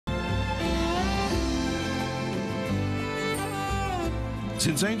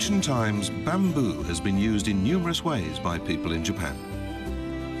Since ancient times, bamboo has been used in numerous ways by people in Japan.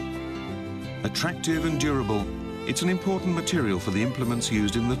 Attractive and durable, it's an important material for the implements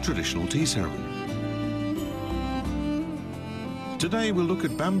used in the traditional tea ceremony. Today we'll look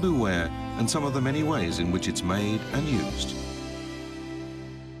at bamboo ware and some of the many ways in which it's made and used.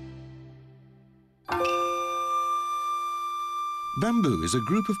 Bamboo is a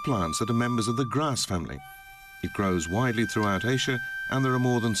group of plants that are members of the grass family. It grows widely throughout Asia, and there are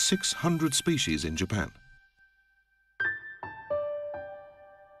more than 600 species in Japan.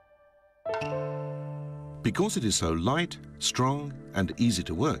 Because it is so light, strong, and easy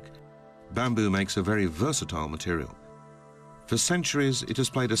to work, bamboo makes a very versatile material. For centuries, it has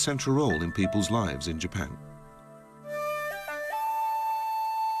played a central role in people's lives in Japan.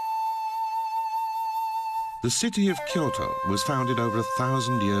 The city of Kyoto was founded over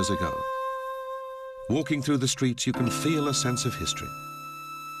 1,000 years ago. Walking through the streets, you can feel a sense of history.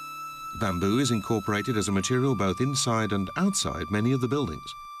 Bamboo is incorporated as a material both inside and outside many of the buildings.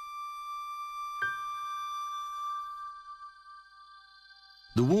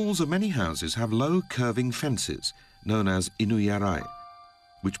 The walls of many houses have low curving fences known as inuyarai,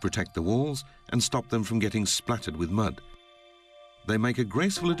 which protect the walls and stop them from getting splattered with mud. They make a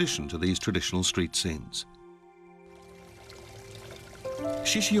graceful addition to these traditional street scenes.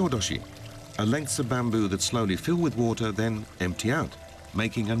 Shishiodoshi are lengths of bamboo that slowly fill with water, then empty out,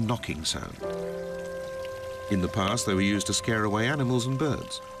 making a knocking sound. In the past, they were used to scare away animals and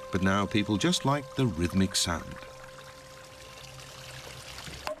birds, but now people just like the rhythmic sound.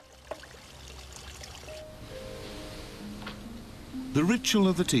 The ritual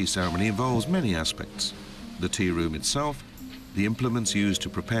of the tea ceremony involves many aspects: the tea room itself, the implements used to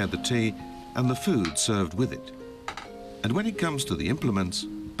prepare the tea, and the food served with it. And when it comes to the implements,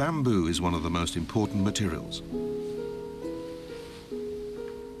 bamboo is one of the most important materials.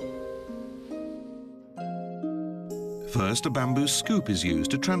 First, a bamboo scoop is used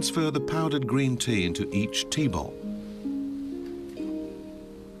to transfer the powdered green tea into each tea bowl.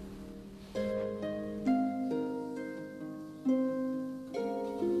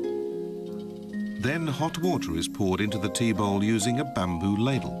 Then hot water is poured into the tea bowl using a bamboo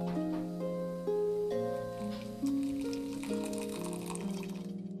ladle.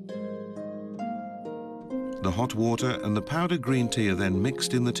 The hot water and the powdered green tea are then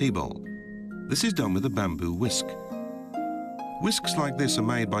mixed in the tea bowl. This is done with a bamboo whisk. Whisks like this are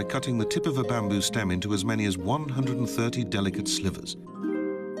made by cutting the tip of a bamboo stem into as many as 130 delicate slivers.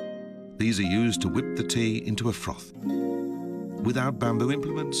 These are used to whip the tea into a froth. Without bamboo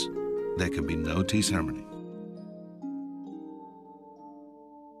implements, there can be no tea ceremony.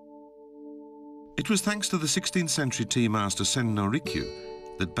 It was thanks to the 16th century tea master Sen no Rikyu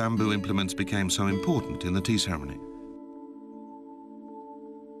that bamboo implements became so important in the tea ceremony.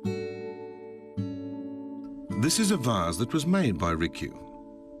 This is a vase that was made by Rikyu.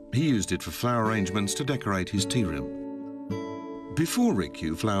 He used it for flower arrangements to decorate his tea room. Before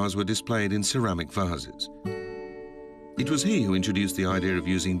Rikyu, flowers were displayed in ceramic vases. It was he who introduced the idea of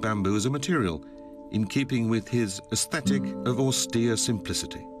using bamboo as a material, in keeping with his aesthetic of austere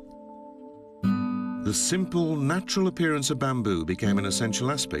simplicity. The simple, natural appearance of bamboo became an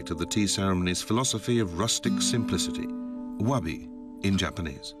essential aspect of the tea ceremony's philosophy of rustic simplicity, wabi in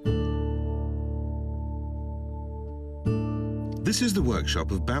Japanese. This is the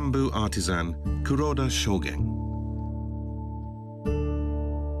workshop of bamboo artisan Kuroda Shogen.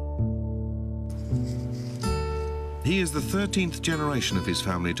 He is the 13th generation of his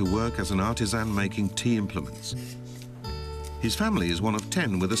family to work as an artisan making tea implements. His family is one of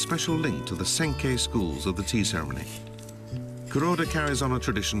 10 with a special link to the Senkei schools of the tea ceremony. Kuroda carries on a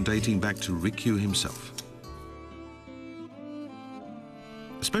tradition dating back to Rikyu himself.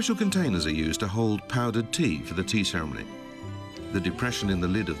 Special containers are used to hold powdered tea for the tea ceremony. The depression in the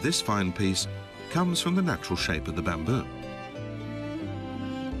lid of this fine piece comes from the natural shape of the bamboo.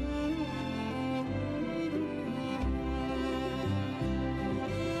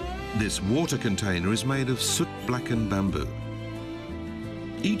 This water container is made of soot-blackened bamboo.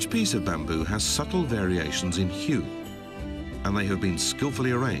 Each piece of bamboo has subtle variations in hue, and they have been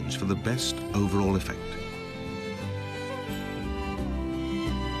skillfully arranged for the best overall effect.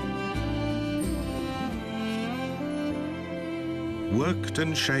 Worked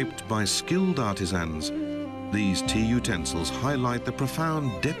and shaped by skilled artisans, these tea utensils highlight the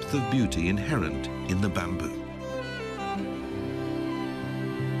profound depth of beauty inherent in the bamboo.